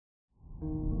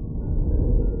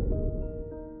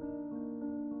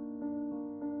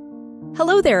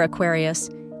Hello there, Aquarius,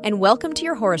 and welcome to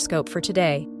your horoscope for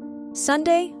today,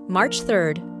 Sunday, March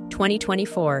 3rd,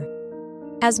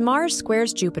 2024. As Mars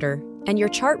squares Jupiter and your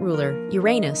chart ruler,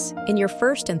 Uranus, in your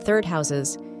first and third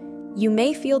houses, you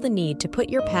may feel the need to put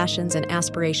your passions and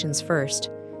aspirations first.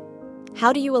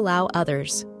 How do you allow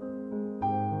others'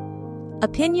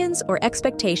 opinions or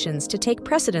expectations to take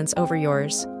precedence over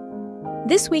yours?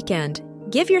 This weekend,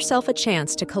 give yourself a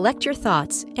chance to collect your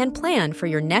thoughts and plan for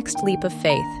your next leap of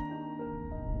faith.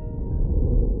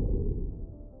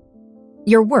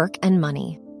 Your work and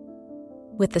money.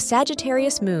 With the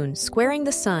Sagittarius moon squaring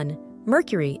the Sun,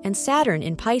 Mercury, and Saturn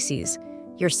in Pisces,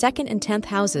 your second and 10th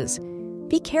houses,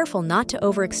 be careful not to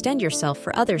overextend yourself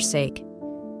for others' sake.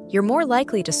 You're more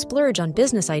likely to splurge on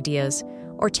business ideas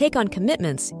or take on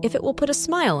commitments if it will put a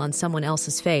smile on someone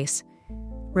else's face.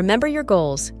 Remember your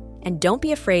goals and don't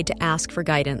be afraid to ask for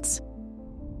guidance.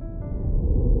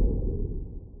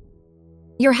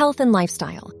 Your health and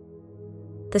lifestyle.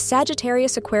 The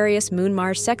Sagittarius-Aquarius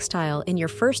Moon-Mars sextile in your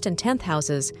first and 10th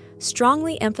houses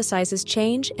strongly emphasizes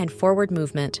change and forward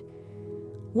movement.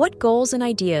 What goals and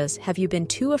ideas have you been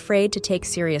too afraid to take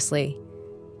seriously?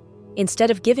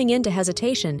 Instead of giving in to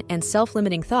hesitation and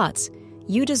self-limiting thoughts,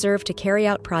 you deserve to carry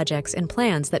out projects and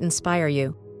plans that inspire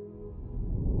you.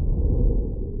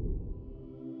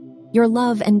 Your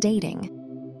love and dating.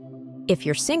 If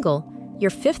you're single, your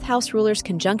 5th house ruler's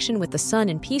conjunction with the Sun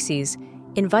in Pisces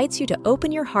invites you to open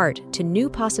your heart to new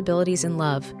possibilities in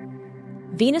love.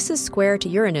 Venus's square to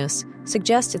Uranus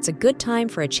suggests it's a good time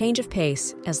for a change of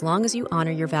pace as long as you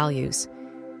honor your values.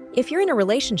 If you're in a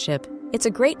relationship, it's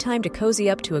a great time to cozy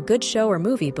up to a good show or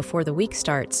movie before the week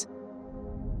starts.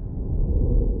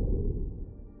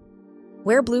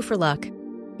 Wear blue for luck.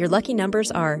 Your lucky numbers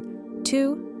are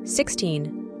 2,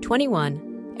 16,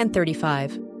 21, and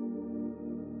 35.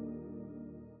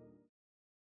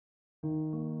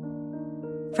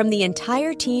 From the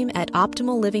entire team at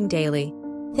Optimal Living Daily,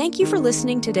 thank you for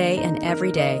listening today and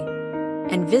every day.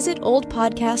 And visit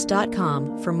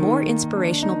oldpodcast.com for more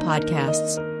inspirational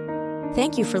podcasts.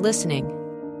 Thank you for listening.